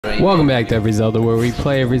Welcome back to Every Zelda, where we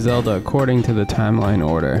play every Zelda according to the timeline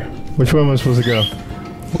order. Which one am I supposed to go?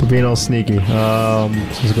 We're being all sneaky.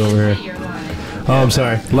 Let's go over here. Oh, I'm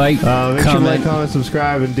sorry. Like, make sure to like, comment,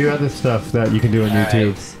 subscribe, and do other stuff that you can do on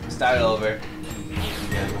YouTube. Right, start over.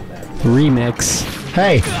 Remix.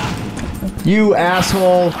 Hey! You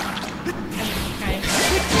asshole!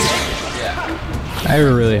 Yeah. I have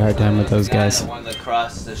a really hard time with those guys. I wanted to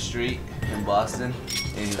cross the street in Boston,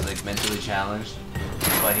 and he was like mentally challenged.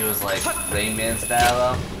 But he was like Rainman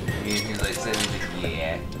style. He was like sitting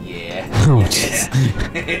like, yeah. Oh, jeez.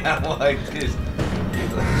 And I'm like, this.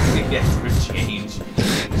 He's like, he gets for change.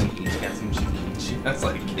 Get some change. I was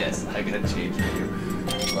like, yes, I got change for you.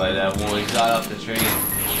 But when we got off the train,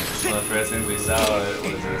 one of the first things we saw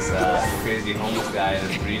was this crazy homeless guy in a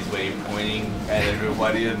breezeway pointing at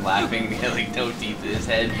everybody and laughing. He had like no teeth in his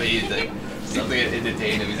head, but he's like something that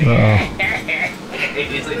entertained him. He's like,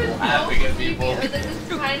 he's like laughing at people. It was like this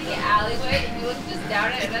tiny alleyway, and you look just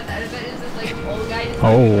down at it, and at the end of it is this like old guy just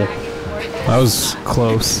Oh, back and forth. that was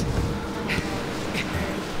close.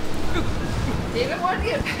 David wanted to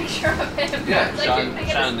get a picture of him. Yeah, Like,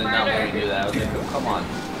 Sean did not want to do that. I was like, oh, come on. I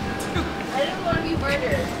didn't want to be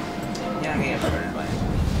murdered. Yeah, I am murdered by him.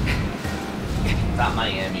 It's not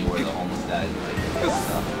Miami where the homeless guys like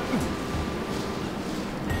stuff.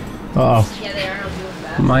 Uh-oh. Yeah, they are not doing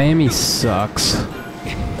that. Miami sucks. Oh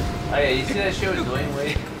yeah, you see that show Dwayne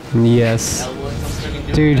Wade? Yes.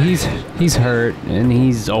 Dude, he's hurt and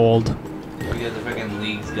he's old. Because the freaking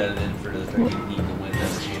league's got it in for the freaking Heat to win the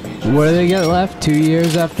championship. What do they get left? 2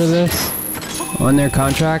 years after this? On their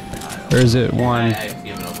contract? Or is it one? I've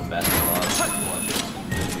given up on basketball.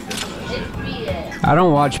 I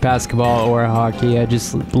don't watch basketball or hockey. I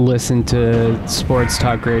just listen to sports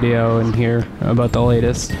talk radio and hear about the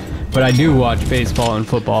latest. But I do watch baseball and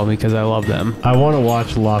football because I love them. I want to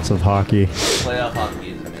watch lots of hockey. Playoff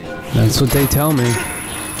hockey is amazing. That's what they tell me.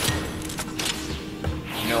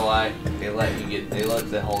 You know why? They let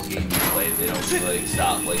the whole game be played. They don't like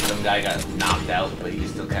stop. Like some guy got knocked out, but he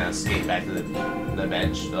still kind of skate back to the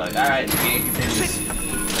bench. They're like, all right, the game continues.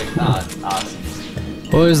 Like, nah, it's awesome.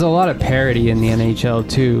 Well, there's a lot of parity in the NHL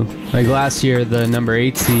too. Like last year, the number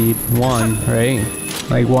 8 seed won, right?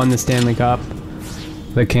 Like won the Stanley Cup.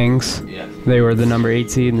 The Kings. Yeah. They were the number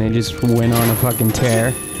 8 seed and they just went on a fucking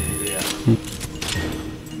tear. Yeah.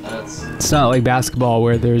 It's not like basketball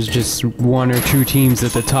where there's just 1 or 2 teams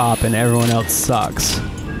at the top and everyone else sucks.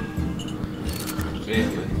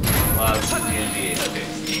 Basically. Well, it's the NBA.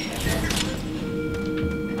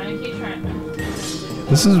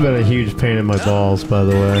 This has been a huge pain in my balls, by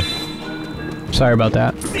the way. Sorry about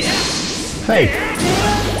that. Hey!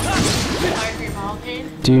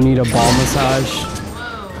 Do you need a ball massage?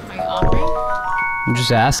 I'm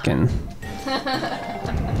just asking.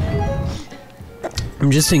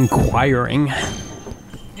 I'm just inquiring.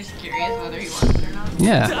 Just curious whether he wants it or not.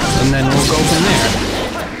 Yeah, and then we'll go from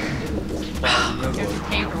You have to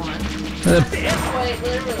pay for one. there.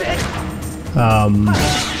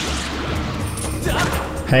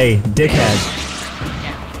 Hey, dickhead.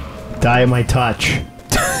 Die at my touch.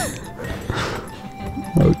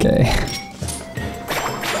 Okay.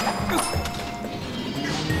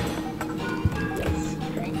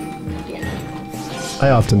 I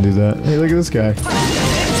often do that. Hey, look at this guy.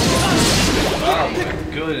 Oh my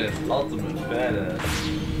goodness, ultimate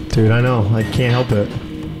badass. Dude, I know. I can't help it.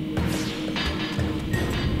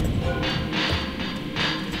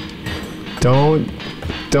 Don't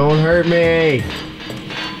hurt me!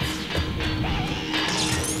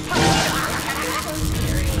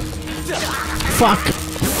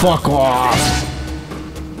 Fuck off!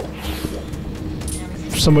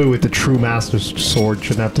 Somebody with the true master's sword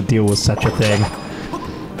shouldn't have to deal with such a thing.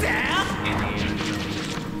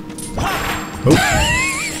 Oh.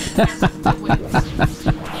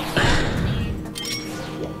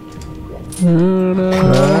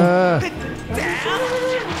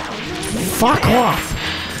 Fuck off!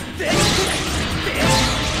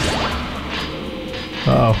 Uh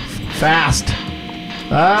oh, fast!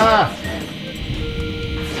 Ah!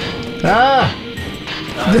 Ah!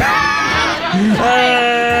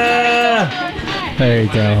 There you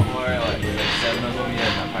go.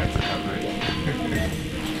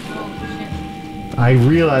 I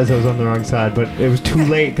realized I was on the wrong side, but it was too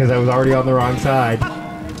late because I was already on the wrong side.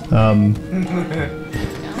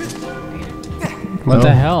 What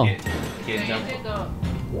the hell? Can't jump.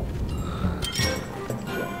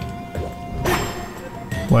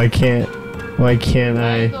 Why can't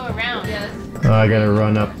I? Go around. Oh, I gotta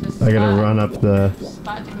run up the...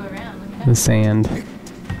 Spot to go around. The sand.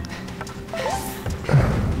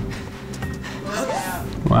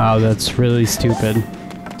 Wow, that's really stupid.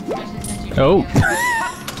 Oh.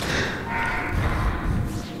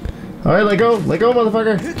 Alright, let go,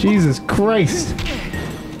 motherfucker. Jesus Christ.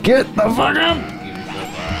 Get the fuck up!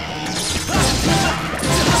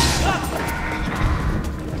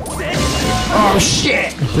 Oh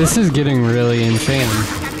shit! This is getting really insane.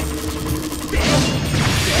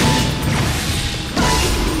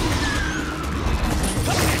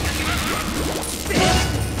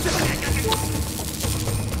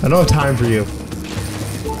 I don't have time for you.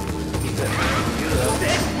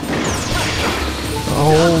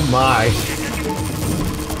 Oh my.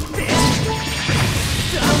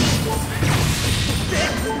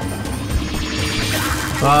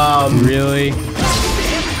 Really?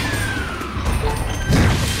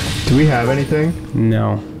 Do we have anything?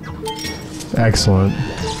 No. Excellent.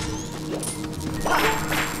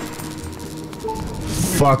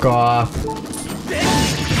 Fuck off.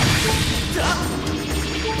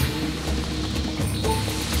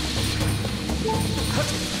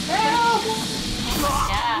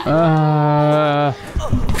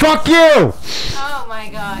 Fuck you! Oh my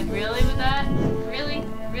god, really with that? Really?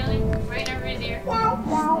 Really? Right over in there?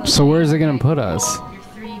 So where's it gonna put us? Your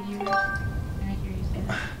 3 viewers. Can I hear you say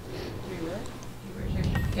that? 3 what?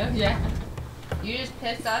 Viewers? Yeah. You just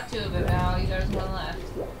pissed off 2 of them now. There's 1 left.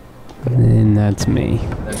 And that's me.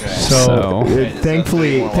 Okay. So-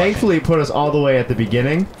 Thankfully it put us all the way at the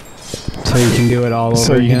beginning. So you can do it all over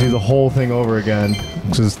So you again? can do the whole thing over again.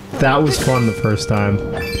 That was fun the first time.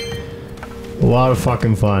 A lot of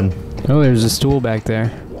fucking fun. Oh, there's a stool back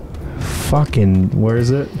there. Fucking, where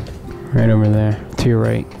is it? Right over there. To your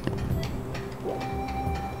right.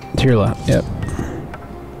 To your left. Yep.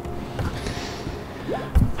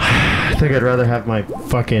 I think I'd rather have my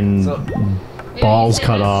fucking So balls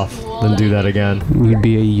cut off than do that again. You'd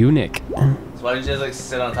be a eunuch. why didn't you just like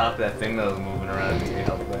sit on top of that thing that was moving around and get your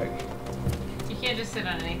health back? You can't just sit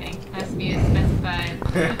on anything. It has to be a specified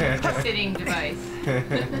sitting device.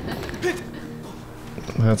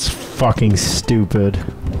 That's fucking stupid.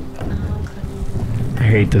 I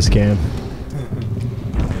hate this game.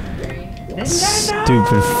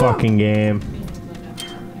 Stupid fucking game.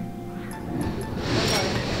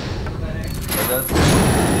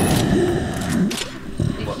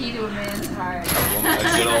 The key to a man's heart.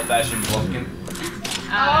 A good old fashioned pumpkin.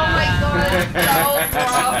 Oh my god,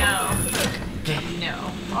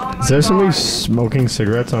 no. Oh Is there somebody smoking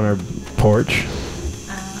cigarettes on our porch?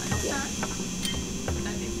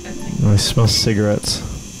 Oh, I smell cigarettes.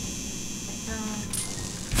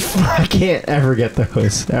 I can't ever get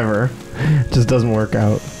those, ever. It just doesn't work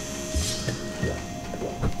out.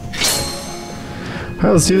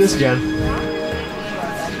 Alright, let's do this again.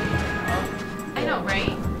 I know,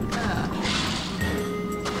 right?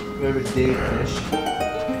 Remember Dave Fish?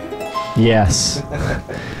 Yes.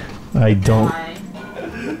 I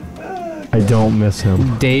don't miss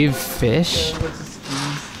him. Dave Fish?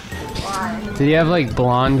 Did he have like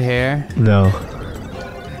blonde hair? No.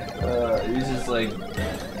 He was just like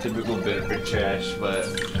typical Bedford trash, but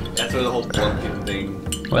that's where the whole pumpkin thing,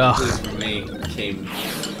 Well. at least for me, came.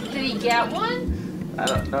 Did he get one? I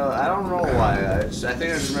don't know. I don't know why. I think I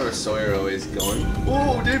just remember Sawyer always going,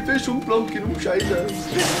 "Oh, Dave Fish und pumpkin und Scheiße."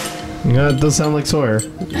 Yeah, it does sound like Sawyer.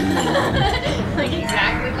 Like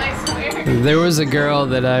exactly like Sawyer? There was a girl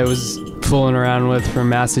that I was fooling around with from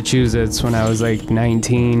Massachusetts when I was like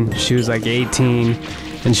 19. She was like 18,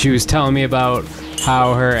 and she was telling me about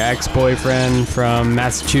how her ex-boyfriend from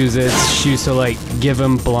Massachusetts, she used to like give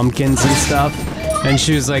him blumpkins and stuff, and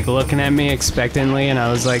she was like looking at me expectantly, and I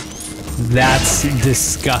was like, that's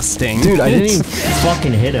disgusting. Dude, I didn't even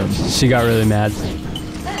fucking hit him. She got really mad.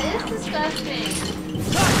 That is disgusting.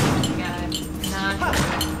 God, not.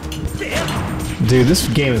 Dude, this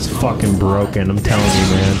game is fucking broken, I'm telling you,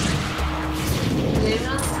 man. Did it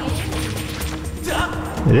on the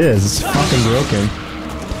game? It is, it's fucking broken.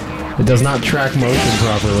 It does not track motion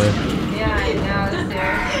properly. Yeah, I know, it's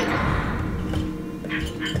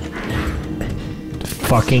there.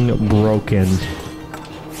 Fucking broken.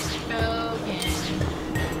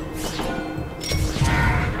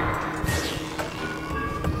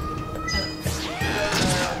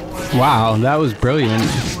 Wow, that was brilliant.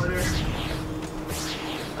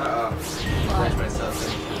 Watch myself.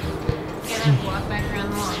 You're gonna have to walk back around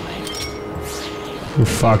the long way. You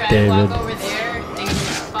fuck, Try to David. walk over there, things are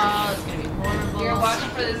gonna fall, it's gonna be horrible. You're walking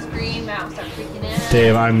for this green mouse, start freaking out.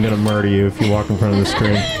 Dave, I'm gonna murder you if you walk in front of the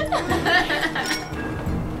screen.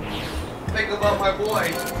 Think about my boy.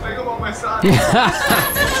 Think about my son.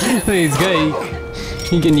 He's good.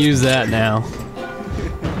 He can use that now.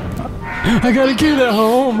 I got a kid at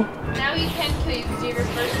home. Now you can kill you because you're your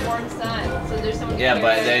firstborn son. So there's someone. Yeah,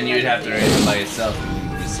 but then you'd have to raise him by yourself.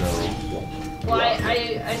 So Well,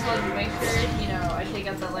 I told you, make sure, you know, I take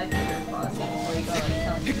out the life insurance policy before you go, like,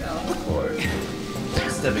 killing yourself. Or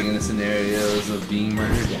stepping into scenarios of being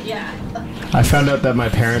murdered. Yeah. I found out that my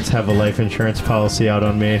parents have a life insurance policy out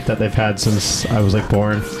on me that they've had since I was like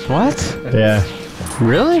born. What? Yeah.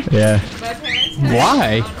 Really? Yeah. My parents have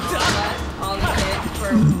Why? all the kids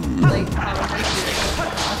for, like, however many years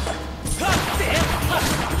it costs.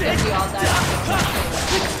 Because we all died off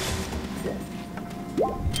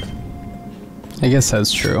I guess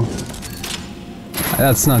that's true.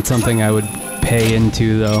 That's not something I would pay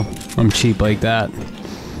into, though. I'm cheap like that.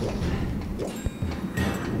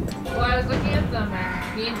 Well, I was looking at them,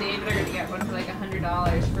 and me and David are going to get one for like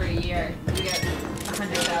 $100 for a year. We get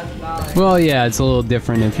 $100,000. Well, yeah, it's a little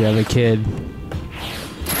different if you have a kid.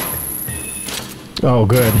 Oh,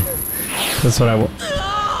 good. That's what I want.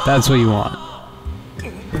 That's what you want.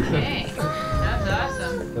 Dang, that's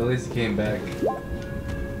awesome. At least he came back.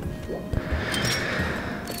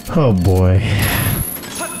 Oh boy.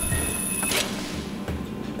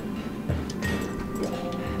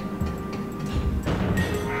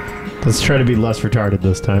 Let's try to be less retarded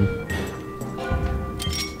this time. Your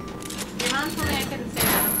mom told me I couldn't say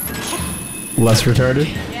that. Less retarded?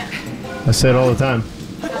 Yeah. I say it all the time. She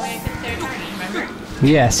told me I couldn't say retarded, remember?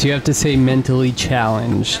 Yes, you have to say mentally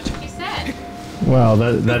challenged. That's what she said. Well,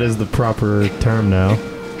 that is the proper term now.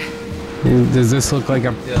 Does this look like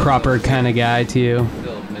a proper kind of guy to you?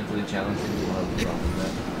 Still mentally challenged people have a problem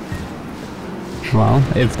with that. Well,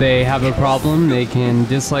 if they have a problem, they can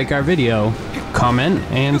dislike our video, comment,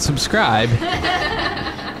 and subscribe.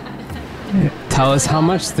 Tell us how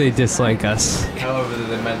much they dislike us. However,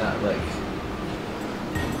 they might not like.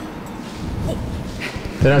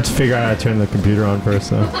 They'd have to figure out how to turn the computer on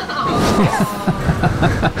first, though. Was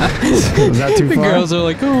that too The far? girls are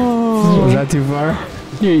like, oh. Was that too far?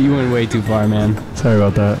 You went way too far, man. Sorry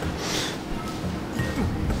about that.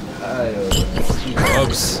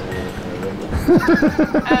 Oops. With the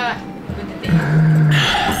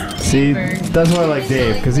See, that's why I like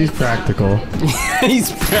Dave, because he's practical.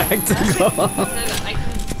 He's practical.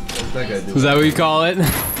 Is that what you call it? I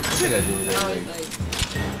think I do I that. was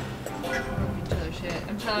like, oh shit.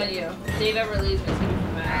 I'm telling you, if Dave ever leaves, it's gonna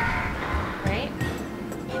come back. Right?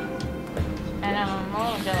 I know, I'm a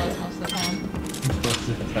little jealous most of the time. Most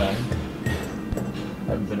of the time. I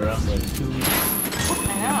haven't been around for like 2 weeks. I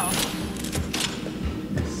know.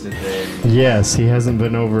 Sit there. Yes, he hasn't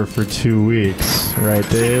been over for 2 weeks. Right,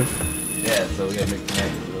 Dave? Yeah, so we gotta make the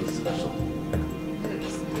night a little special.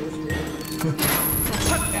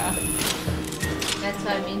 Yeah. That's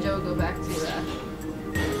why me and Joe go back to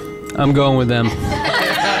I'm going with them. I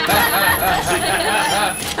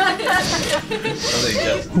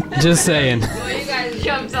think just Just saying. well, you guys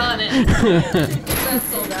jumped on it. That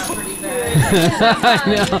sold out pretty bad. I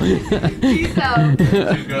know. Peace out.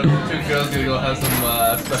 two girls gonna go have some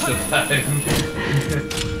special time.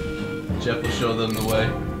 Jeff will show them the way.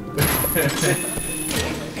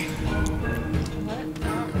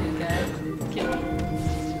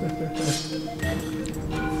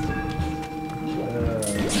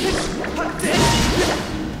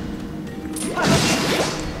 What?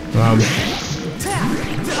 Oh, okay.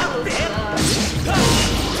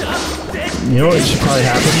 You know what should probably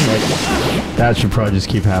happen? Like, that should probably just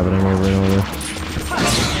keep happening over and over.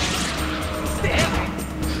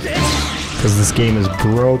 Because this game is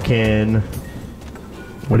broken.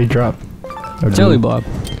 What did he drop? Oh, Jelly Bob. Oh,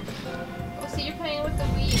 so you're playing with the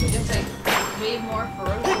Wii, you just like way more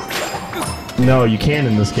ferocious. No, you can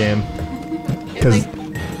in this game. It's Because like,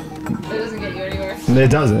 it doesn't get you anywhere. it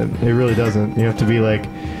doesn't. It really doesn't. You have to be like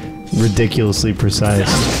ridiculously precise.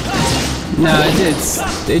 No, it just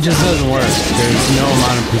doesn't work. There's no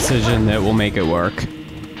amount of precision that will make it work.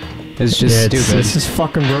 It's just Yeah, stupid. it's just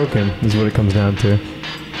fucking broken, is what it comes down to.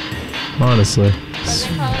 Honestly. What do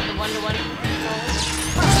they call it? The one-to-one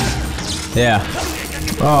controls? Yeah.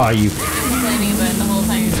 Oh, you. Complaining about it the whole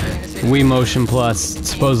time you're doing this video. Wii Motion Plus,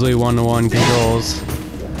 supposedly one-to-one controls.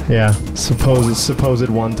 Yeah, supposed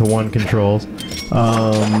one-to-one controls.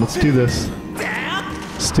 Let's do this.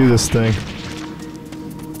 Let's do this thing.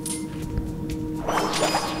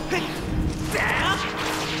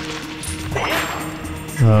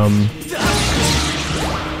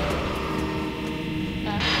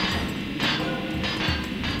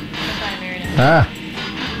 Ah!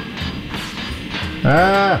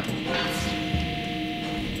 Ah!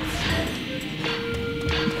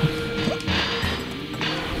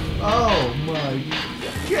 Oh my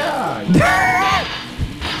god!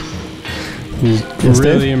 He's Yes,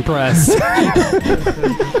 really Dave? impressed. Are you sure that's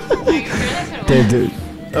gonna work? Dave, dude.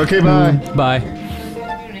 Okay, bye. Bye.